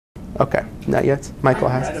Okay, not yet. Michael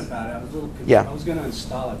has. I read about it. I was a little confused. Yeah. I was going to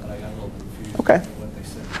install it, but I got a little confused Okay. with what they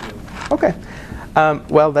said too. Okay.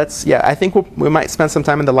 Well, that's, yeah, I think we might spend some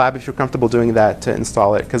time in the lab if you're comfortable doing that to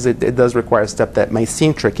install it, because it does require a step that may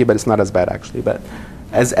seem tricky, but it's not as bad actually, but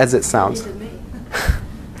as it sounds.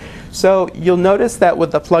 So you'll notice that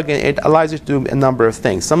with the plugin, it allows you to do a number of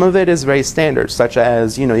things. Some of it is very standard, such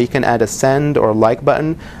as, you can add a send or like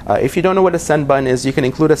button. If you don't know what a send button is, you can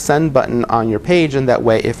include a send button on your page, and that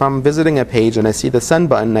way, if I'm visiting a page and I see the send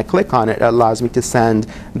button and I click on it, it allows me to send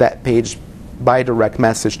that page by direct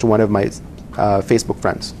message to one of my Facebook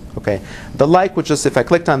friends. Okay. The like would just, if I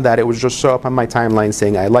clicked on that, it would just show up on my timeline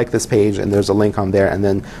saying I like this page and there's a link on there, and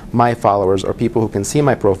then my followers or people who can see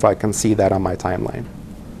my profile can see that on my timeline.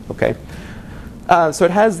 Okay. So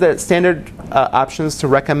it has the standard options to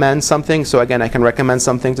recommend something. So again, I can recommend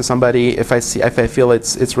something to somebody if I feel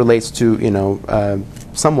it relates to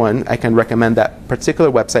someone. I can recommend that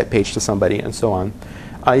particular website page to somebody, and so on.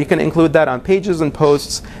 You can include that on pages and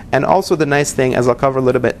posts, and also the nice thing, as I'll cover a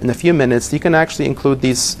little bit in a few minutes, you can actually include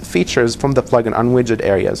these features from the plugin on widget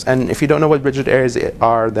areas. And if you don't know what widget areas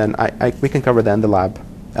are, then we can cover that in the lab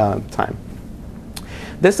time.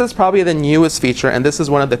 This is probably the newest feature, and this is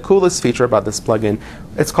one of the coolest features about this plugin.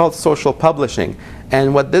 It's called social publishing.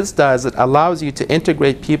 And what this does, it allows you to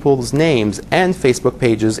integrate people's names and Facebook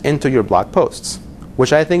pages into your blog posts,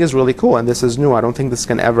 which I think is really cool, and this is new. I don't think this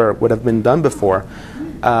would have been done before.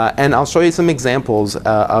 And I'll show you some examples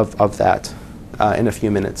of that in a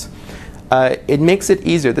few minutes. It makes it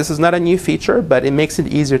easier. This is not a new feature, but it makes it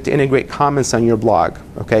easier to integrate comments on your blog.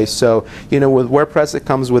 Okay, so with WordPress, it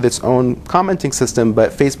comes with its own commenting system,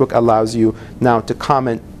 but Facebook allows you now to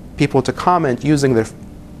people to comment using their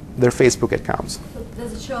Facebook accounts. So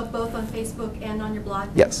does it show up both on Facebook and on your blog?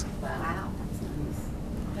 Yes. Wow, that's nice.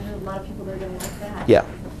 I know a lot of people that are going to like that. Yeah.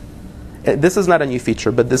 This is not a new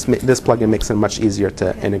feature, but this plugin makes it much easier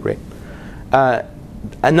to integrate.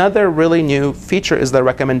 Another really new feature is the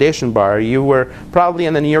recommendation bar. You were probably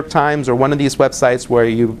in the New York Times or one of these websites where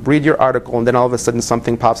you read your article and then all of a sudden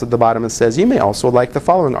something pops at the bottom and says, you may also like the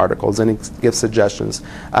following articles, and it gives suggestions.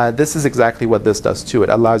 This is exactly what this does too. It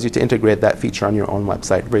allows you to integrate that feature on your own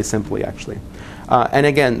website very simply, actually. And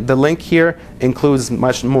again, the link here includes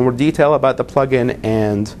much more detail about the plugin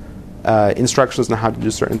and instructions on how to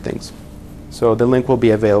do certain things. So the link will be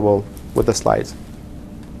available with the slides.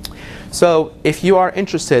 So if you are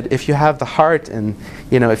interested, if you have the heart, and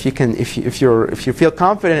if you feel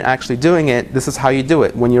confident actually doing it, this is how you do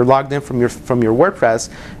it. When you're logged in from your WordPress,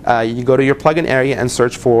 you go to your plugin area and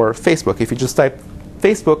search for Facebook. If you just type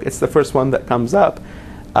Facebook, it's the first one that comes up,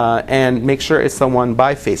 and make sure it's the one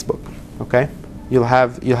by Facebook. Okay, you'll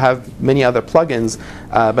have many other plugins,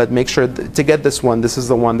 but make sure to get this one. This is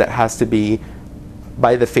the one that has to be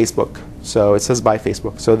by the Facebook. So it says by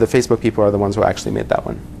Facebook. So the Facebook people are the ones who actually made that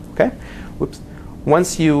one. Okay. Whoops.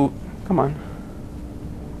 Once you come on.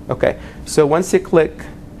 Okay. So once you click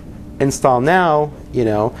install now,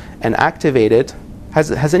 and activate it,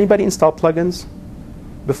 has anybody installed plugins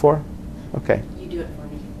before? Okay. You do it for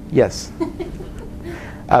me. Yes.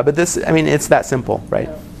 But this, it's that simple, right?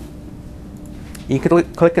 No. You can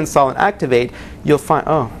click install and activate. You'll find.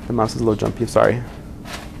 Oh, the mouse is a little jumpy. Sorry.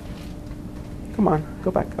 Come on,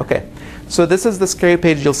 go back. Okay. So this is the scary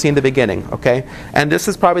page you'll see in the beginning, okay? And this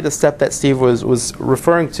is probably the step that Steve was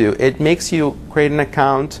referring to. It makes you create an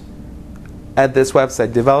account at this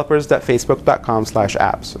website,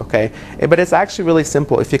 developers.facebook.com/apps, okay? But it's actually really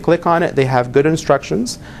simple. If you click on it, they have good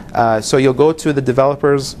instructions. So you'll go to the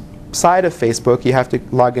developers side of Facebook. You have to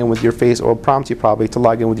log in with your or prompt you probably to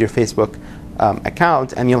log in with your Facebook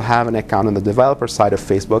account, and you'll have an account on the developer side of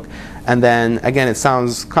Facebook. And then again, it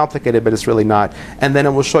sounds complicated, but it's really not. And then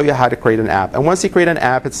it will show you how to create an app. And once you create an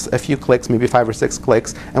app, it's a few clicks, maybe 5 or 6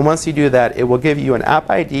 clicks. And once you do that, it will give you an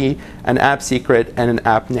app ID, an app secret, and an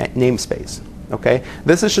app namespace. Okay,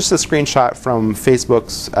 this is just a screenshot from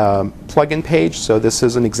Facebook's plugin page. So this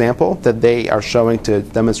is an example that they are showing to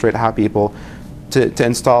demonstrate how people to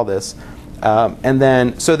install this. And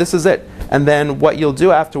then, so this is it. And then what you'll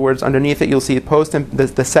do afterwards, underneath it, you'll see post and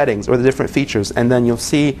the settings or the different features. And then you'll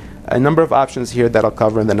see a number of options here that I'll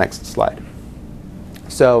cover in the next slide.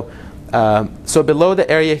 So below the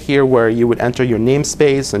area here where you would enter your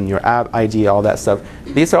namespace and your app ID, all that stuff,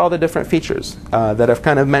 these are all the different features that I've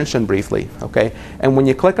kind of mentioned briefly. Okay, and when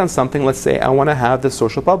you click on something, let's say I want to have the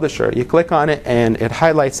social publisher, you click on it and it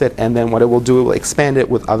highlights it, and then what it will do, it will expand it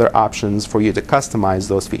with other options for you to customize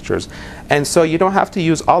those features. And so you don't have to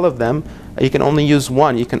use all of them. You can only use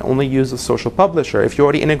one. You can only use the social publisher. If you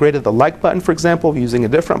already integrated the like button, for example, using a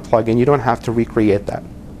different plugin, you don't have to recreate that,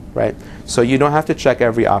 right? So you don't have to check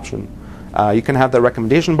every option. You can have the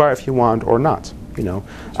recommendation bar if you want or not.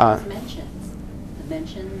 Mentions. The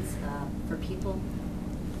mentions for people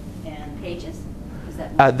and pages? Is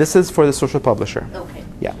that This is for the social publisher. okay.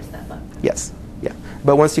 Yeah. Just that button. Yes. Yeah.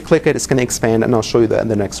 But once you click it, it's going to expand, and I'll show you that in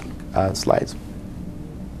the next slides.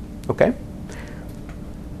 Okay?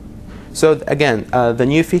 So again, the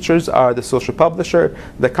new features are the social publisher,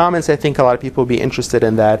 the comments. I think a lot of people will be interested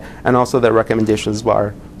in that, and also the recommendations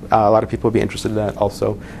bar. A lot of people will be interested in that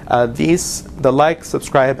also. The like,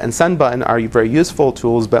 subscribe, and send button are very useful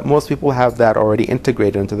tools, but most people have that already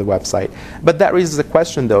integrated into the website. But that raises a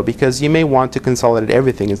question though, because you may want to consolidate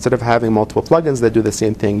everything. Instead of having multiple plugins that do the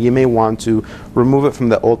same thing, you may want to remove it from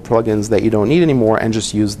the old plugins that you don't need anymore and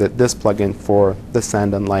just use this plugin for the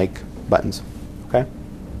send and like buttons. Okay?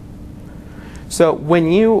 So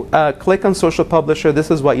when you click on Social Publisher,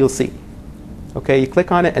 this is what you'll see. Okay, you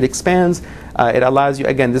click on it, it expands. It allows you,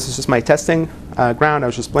 again, this is just my testing ground. I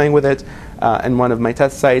was just playing with it in one of my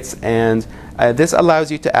test sites. And this allows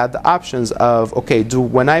you to add the options of, okay,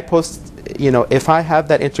 when I post, if I have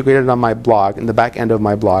that integrated on my blog, in the back end of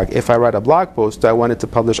my blog, if I write a blog post, do I want it to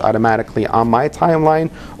publish automatically on my timeline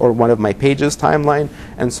or one of my pages timeline,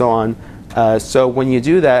 and so on. So when you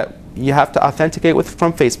do that, you have to authenticate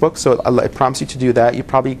from Facebook, so it prompts you to do that. You've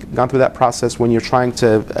probably gone through that process when you're trying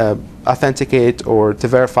to authenticate or to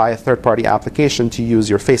verify a third-party application to use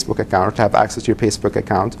your Facebook account or to have access to your Facebook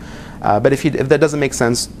account. But if that doesn't make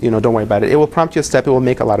sense, don't worry about it. It will prompt you a step. It will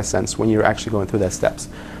make a lot of sense when you're actually going through those steps.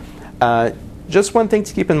 Just one thing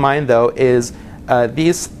to keep in mind, though, is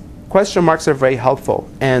these question marks are very helpful.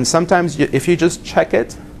 And sometimes if you just check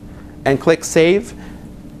it and click Save,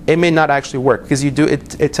 it may not actually work because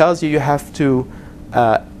it tells you have to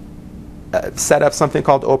set up something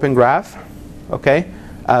called Open Graph, okay?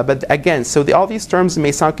 But again, so all these terms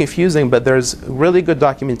may sound confusing, but there's really good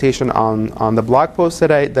documentation on the blog post the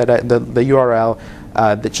URL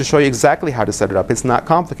that should show you exactly how to set it up. It's not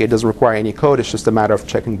complicated. It doesn't require any code. It's just a matter of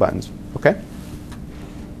checking buttons, okay?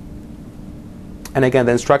 And again,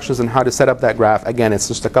 the instructions on how to set up that graph, again, it's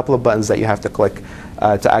just a couple of buttons that you have to click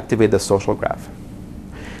to activate the social graph.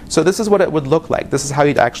 So this is what it would look like. This is how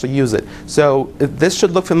you'd actually use it. So this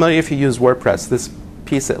should look familiar if you use WordPress, this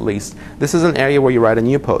piece at least. This is an area where you write a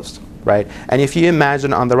new post, right? And if you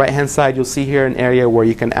imagine on the right-hand side, you'll see here an area where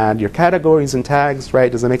you can add your categories and tags,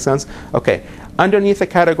 right? Does that make sense? Okay. Underneath the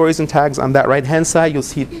categories and tags on that right-hand side, you'll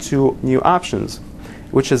see two new options,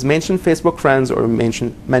 which is mention Facebook friends or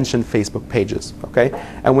mention Facebook pages, okay?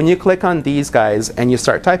 And when you click on these guys and you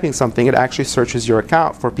start typing something, it actually searches your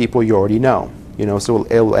account for people you already know. So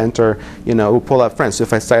it will enter, it will pull up friends. So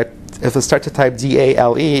if I start to type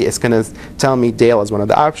D-A-L-E, it's going to tell me Dale as one of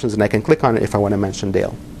the options, and I can click on it if I want to mention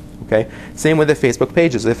Dale. Okay. Same with the Facebook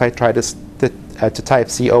pages. If I try to type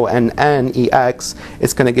C-O-N-N-E-X,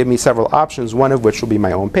 it's going to give me several options, one of which will be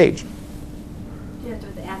my own page. Do you have to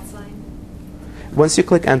do the @ sign? Once you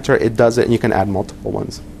click Enter, it does it, and you can add multiple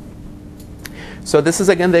ones. So this is,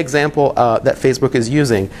 again, the example that Facebook is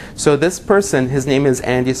using. So this person, his name is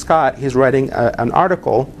Andy Scott. He's writing an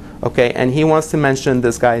article, okay, and he wants to mention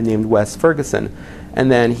this guy named Wes Ferguson.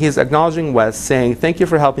 And then he's acknowledging Wes, saying, thank you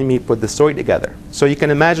for helping me put the story together. So you can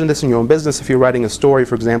imagine this in your own business if you're writing a story,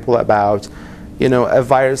 for example, about a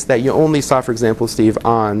virus that you only saw, for example, Steve,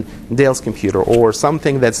 on Dale's computer, or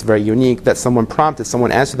something that's very unique that someone prompted,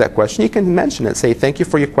 someone answered that question. You can mention it, say, thank you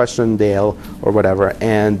for your question, Dale, or whatever,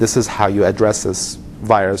 and this is how you address this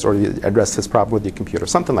virus or you address this problem with your computer,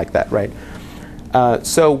 something like that, right?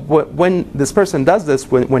 So when this person does this,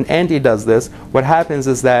 when Andy does this, what happens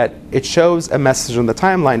is that it shows a message on the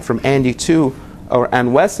timeline from Andy to,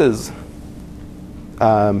 and Wes's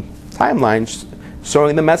timeline,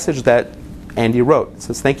 showing the message that Andy wrote. It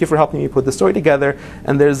says, thank you for helping me put the story together,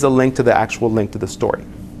 and there's a link to the actual link to the story.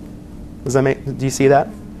 Do you see that?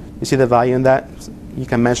 You see the value in that? You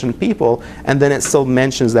can mention people, and then it still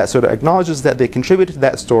mentions that, so it acknowledges that they contributed to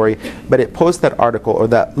that story, but it posts that article or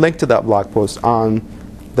that link to that blog post on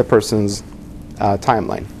the person's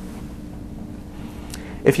timeline.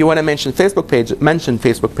 If you want to mention Facebook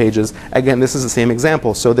pages, again, this is the same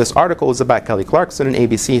example. So this article is about Kelly Clarkson and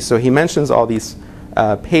ABC, so he mentions all these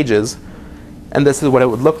pages, and this is what it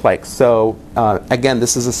would look like. So again,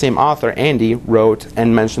 this is the same author, Andy, wrote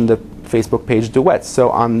and mentioned the Facebook page Duets. So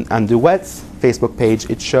on Duets' Facebook page,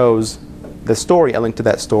 it shows the story, a link to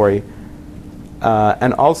that story.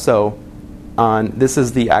 And also, this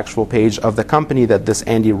is the actual page of the company that this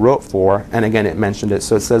Andy wrote for. And again, it mentioned it.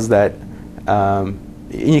 So it says that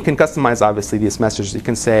you can customize, obviously, these messages. You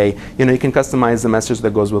can say, you can customize the message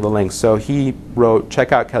that goes with the link. So he wrote,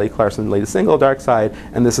 check out Kelly Clarkson's latest single, Dark Side,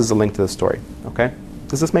 and this is a link to the story. Okay?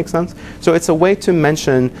 Does this make sense? So it's a way to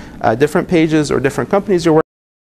mention different pages or different companies you're working